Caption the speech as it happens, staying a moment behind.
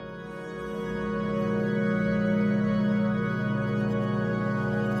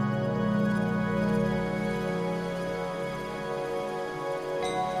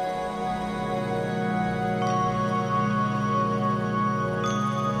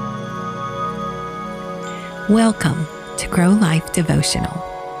Welcome to Grow Life Devotional.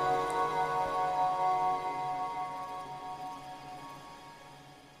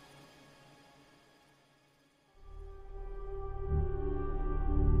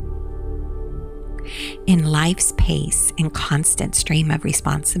 In life's pace and constant stream of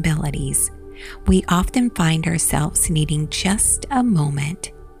responsibilities, we often find ourselves needing just a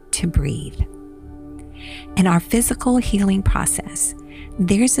moment to breathe. In our physical healing process,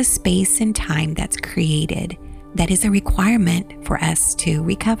 there's a space and time that's created that is a requirement for us to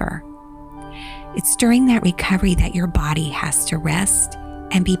recover. It's during that recovery that your body has to rest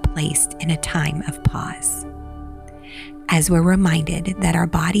and be placed in a time of pause. As we're reminded that our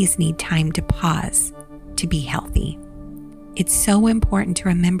bodies need time to pause to be healthy, it's so important to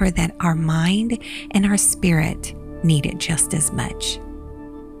remember that our mind and our spirit need it just as much.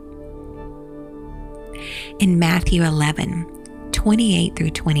 In Matthew 11:28 through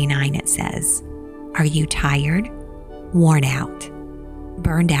 29, it says, "Are you tired, worn out,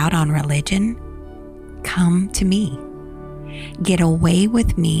 burned out on religion? Come to me. Get away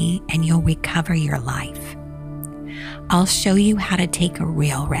with me and you'll recover your life. I'll show you how to take a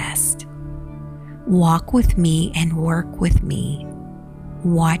real rest. Walk with me and work with me.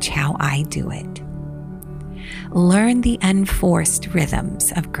 Watch how I do it. Learn the unforced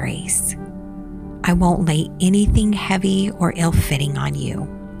rhythms of grace. I won't lay anything heavy or ill-fitting on you.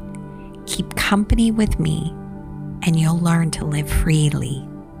 Keep company with me, and you'll learn to live freely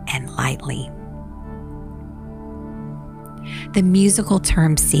and lightly." The musical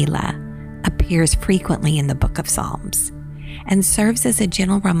term Selah appears frequently in the book of Psalms and serves as a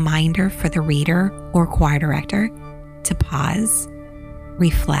gentle reminder for the reader or choir director to pause,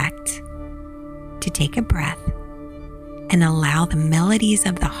 reflect, to take a breath, and allow the melodies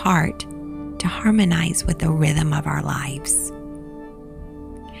of the heart to harmonize with the rhythm of our lives.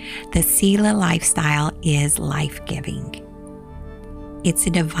 The Selah lifestyle is life-giving. It's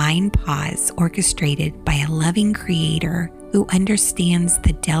a divine pause orchestrated by a loving creator who understands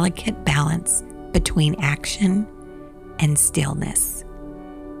the delicate balance between action and stillness.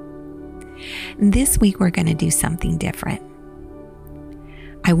 This week, we're going to do something different.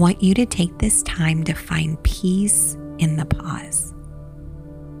 I want you to take this time to find peace in the pause.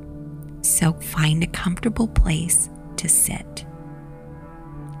 So find a comfortable place to sit.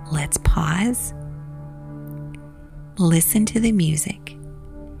 Let's pause, listen to the music,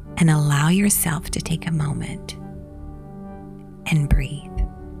 and allow yourself to take a moment and breathe.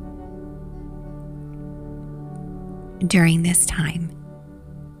 During this time,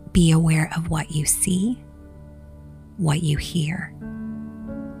 be aware of what you see, what you hear,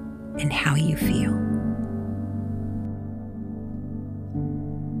 and how you feel.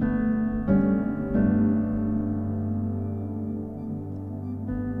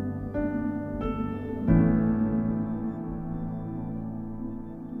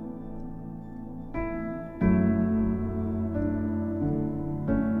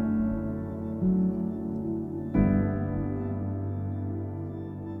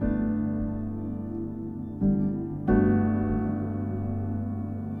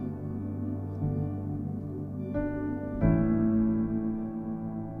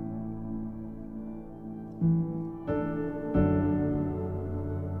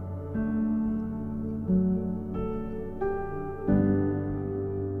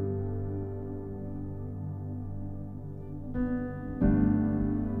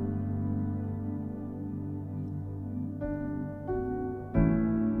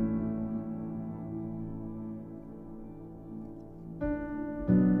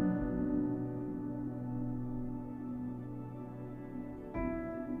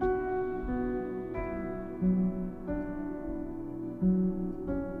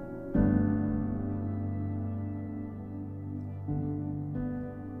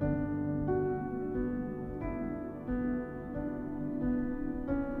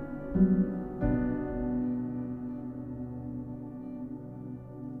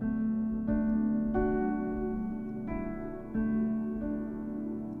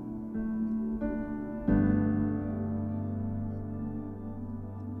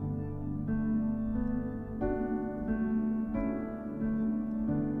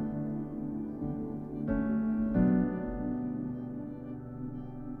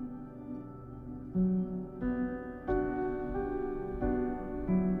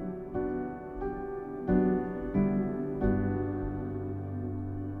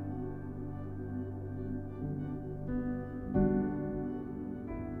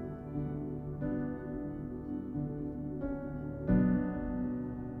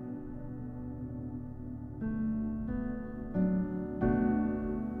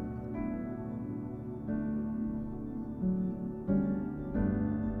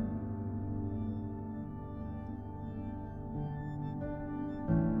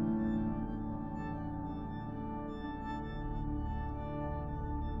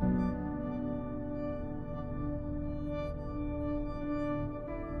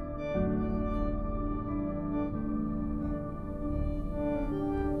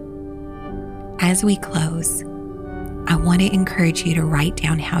 As we close, I want to encourage you to write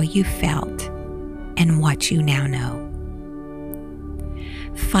down how you felt and what you now know.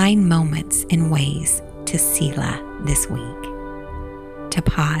 Find moments and ways to Selah this week, to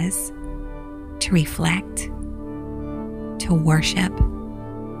pause, to reflect, to worship,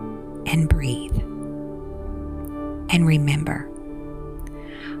 and breathe. And remember,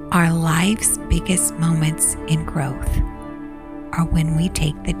 our life's biggest moments in growth are when we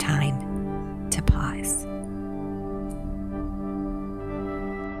take the time to pause.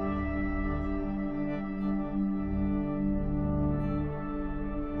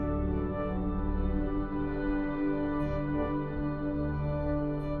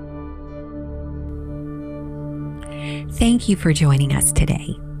 Thank you for joining us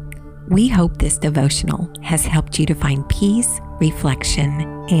today. We hope this devotional has helped you to find peace, reflection,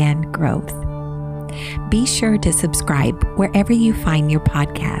 and growth. Be sure to subscribe wherever you find your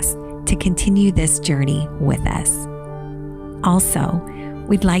podcast to continue this journey with us. Also,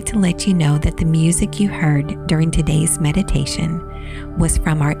 we'd like to let you know that the music you heard during today's meditation was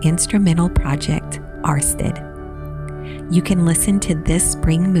from our instrumental project, Arsted. You can listen to this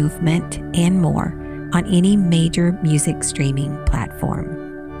spring movement and more on any major music streaming platform.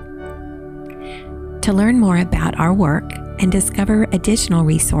 To learn more about our work and discover additional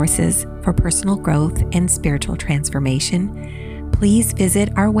resources for personal growth and spiritual transformation, please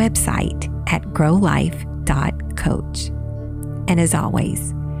visit our website at growlife.coach. And as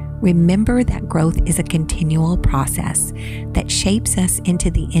always, remember that growth is a continual process that shapes us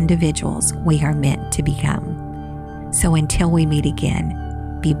into the individuals we are meant to become. So until we meet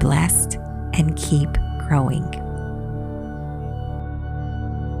again, be blessed and keep growing.